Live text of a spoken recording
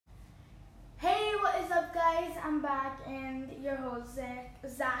I'm back and your host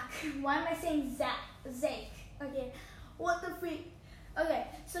Zach. Why am I saying Zach? Zake. Okay, what the freak? Okay,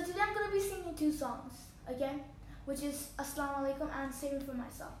 so today I'm gonna be singing two songs. Okay, which is Assalamu Alaikum and Saving for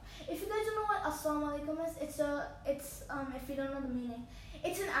Myself. If you guys don't know what Assalamu Alaikum is, it's if you don't know the meaning,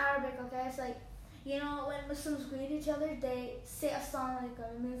 it's in Arabic. Okay, it's like, you know, when Muslims greet each other, they say Assalamu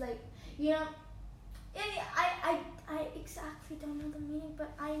Alaikum. It means, like, you know. I exactly don't know the meaning,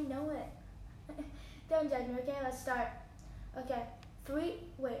 but I know it. Don't judge me, okay? Let's start. Okay,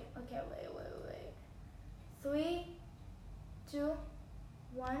 wait. 3, 2,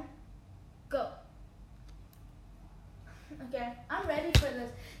 1, go. Okay, I'm ready for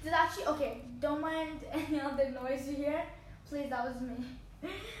this. This actually, okay, don't mind any other noise you hear. Please, that was me.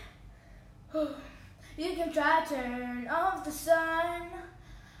 You can try to turn off the sun.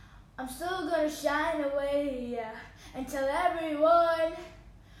 I'm still gonna shine away, yeah, and tell everyone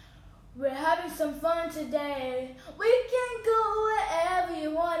we're having some fun today. We can go wherever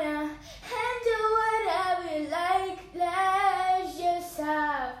you wanna and do whatever you like. Let's just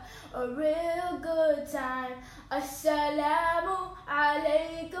have a real good time. Assalamu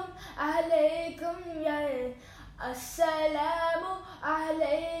alaikum, alaikum, yeah. Assalamu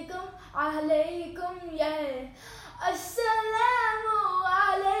alaikum, alaikum, yeah. Assalamu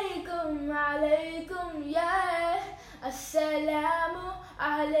alaikum, alaikum, yeah. Assalamu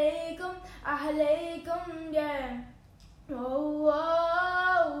alaikum, alaikum, yeah. Whoa,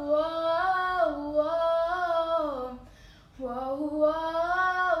 whoa, whoa, whoa, whoa,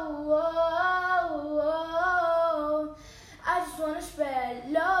 whoa, whoa. I just wanna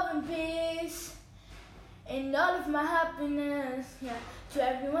spread love and peace and all of my happiness, yeah, to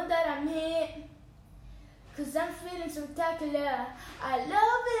everyone that I meet. 'Cause I'm feeling spectacular. I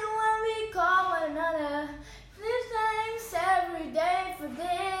love it when we call one another. Give thanks every day for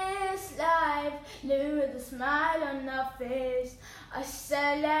this life, living with a smile on our face.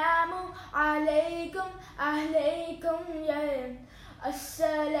 Assalamu alaikum, alaikum, yeah.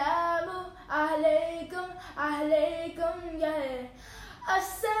 Assalamu alaikum, alaikum, yeah.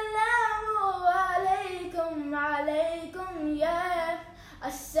 Assalamu alaikum, alaikum, yeah.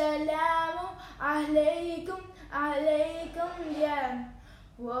 Assalamu alaikum, alaikum, yeah.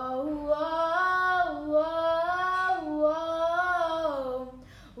 Whoa, whoa, whoa,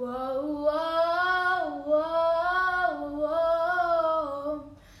 whoa, whoa, whoa,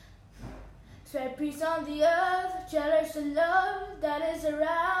 whoa. Spread peace on the earth, cherish the love that is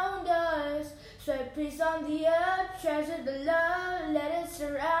around us. Spread peace on the earth, treasure the love, let it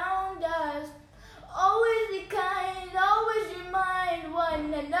surround us. Always be kind, always remind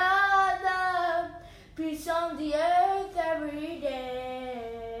one another. Peace on the earth every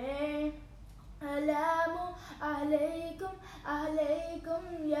day. Assalamu alaikum, alaikum,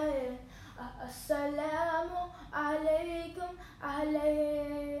 yeah. Assalamu alaikum,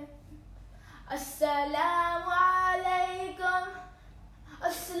 alaikum. Assalamu alaikum.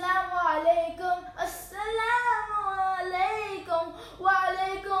 Assalamu alaikum. Assalamu alaikum. Wa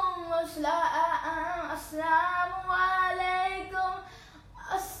alaikum assalam. Assalamu alaikum.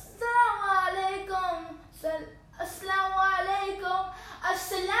 Assalamu alaikum. Assalamu alaikum.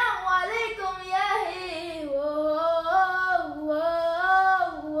 Assalamu alaikum, yeah. Whoa, whoa,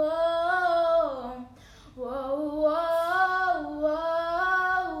 whoa. Whoa, whoa, whoa,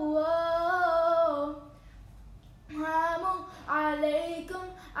 whoa. Alaikum,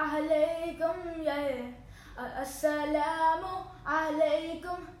 alaikum, yeah. Assalamu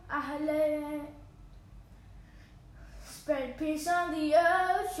alaikum, alaikum. Spread peace on the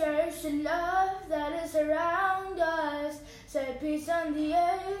earth, cherish the love that is around us. Spread peace on the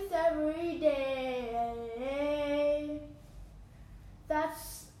earth every day. That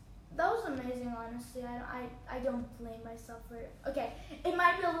was amazing, honestly. I don't blame myself for it. Okay, it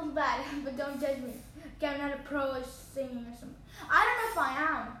might be a little bad, but don't judge me. Okay, I'm not a pro at singing or something. I don't know if I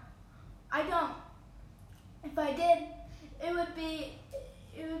am. I don't. If I did, it would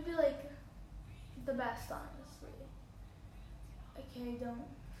be like the best, honestly. Okay, don't.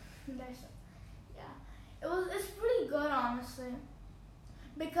 Yeah, it's pretty good, honestly.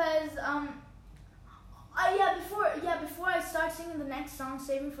 Because before I start singing the next song,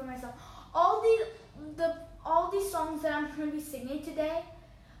 Saving for Myself, all these songs that I'm gonna be singing today,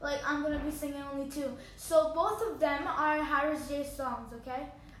 like, I'm gonna be singing only two. So both of them are Harris J songs,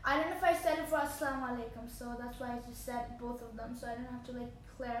 okay? I don't know if I said it for Assalamu Alaikum, so that's why I just said both of them, so I don't have to, like,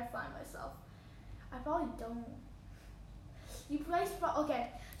 clarify myself. I probably don't. Okay,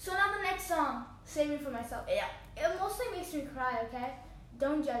 so now the next song, Saving for Myself. Yeah, it mostly makes me cry, okay?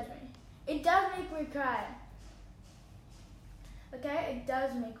 Don't judge me. It does make me cry. Okay, it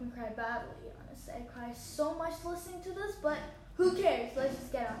does make me cry badly, honestly. I cry so much listening to this, but who cares? Let's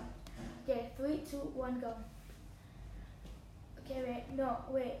just get on. Okay, 3, 2, 1, go. Okay, wait, no,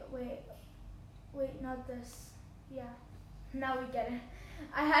 wait, not this. Yeah, now we get it.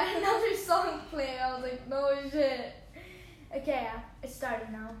 I had another song playing. I was like, no shit. Okay, yeah, it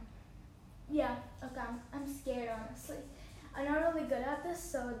started now. Yeah, okay, I'm scared, honestly. I'm not really good at this,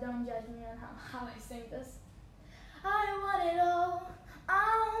 so don't judge me on how I sing this. I want it all, I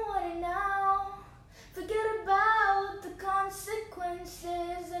want it now. Forget about the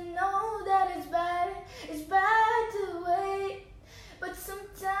consequences and know that it's bad to wait. But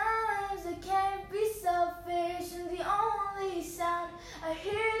sometimes I can't be selfish, and the only sound I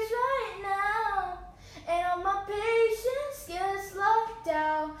hear is right now. And all my patience gets locked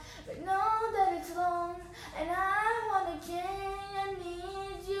out, but know that it's long, and I wanna change. I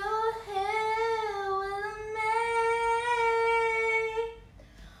need your help with me.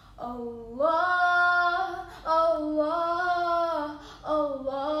 Allah, Allah,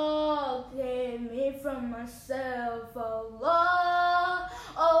 Allah, save me from myself. Allah,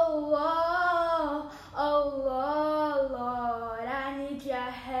 Allah, Allah, Lord, I need your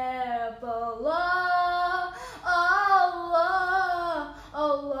help. Allah, Allah,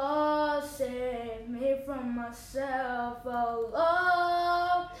 Allah, save me from myself.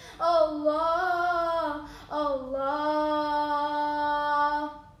 Allah, Allah, Allah.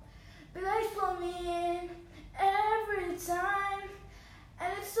 Please pull me in every time, and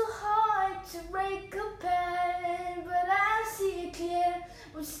it's so hard to break a pattern, but I see it clear.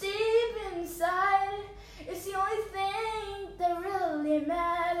 What's deep inside, it's the only thing that really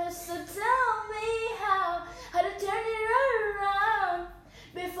matters. So tell me how to turn it around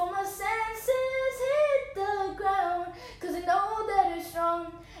before my senses hit the ground. 'Cause I know that it's wrong,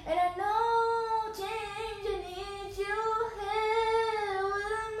 and I know change. I need you here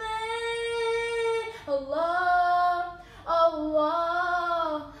with me. Allah,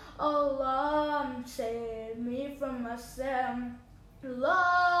 Allah, Allah, save me from myself.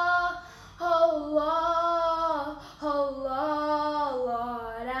 Allah, Allah, Allah,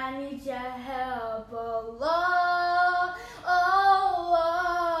 Lord, I need your help. Allah,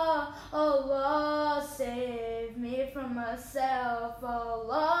 Allah, Allah, save me from myself.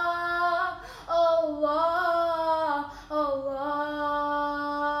 Allah, Allah, Allah,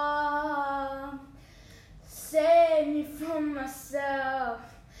 save me from myself.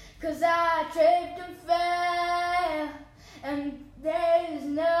 'Cause I tripped and fell, and there's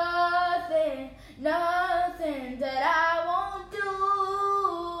nothing that I won't do.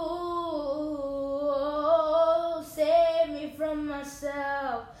 Save me from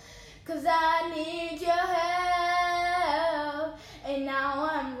myself, 'cause I need your help. And now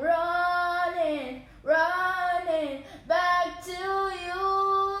I'm running back to you.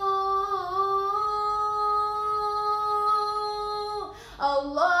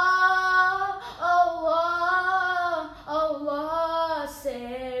 Allah, Allah, Allah,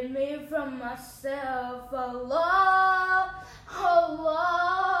 save me from myself. Allah,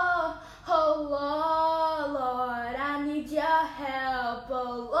 Allah, Allah, Lord, I need your help.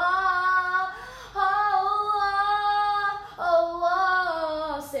 Allah, Allah,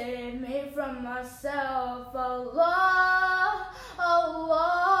 Allah, save me from myself. Allah,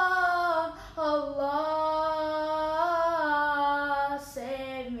 Allah, Allah,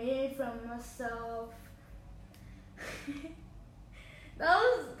 save me from myself.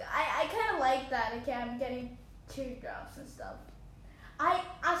 I kind of like that. Okay, I'm getting teardrops and stuff.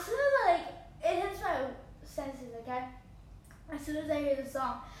 As soon as it hits my senses, okay? As soon as I hear the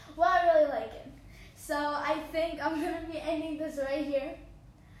song, well, I really like it. So I think I'm gonna be ending this right here.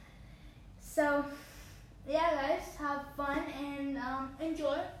 So yeah, guys, have fun and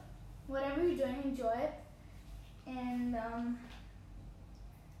enjoy whatever you're doing. Enjoy it, and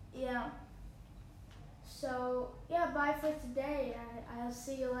yeah. So yeah, bye for today. I'll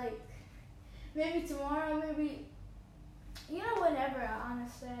see you maybe tomorrow, maybe whenever.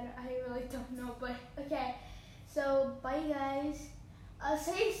 Honestly, I really don't know, but okay. So bye, guys.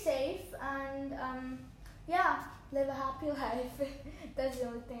 Stay safe and yeah, live a happy life. That's the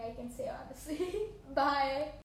only thing I can say, honestly. Bye.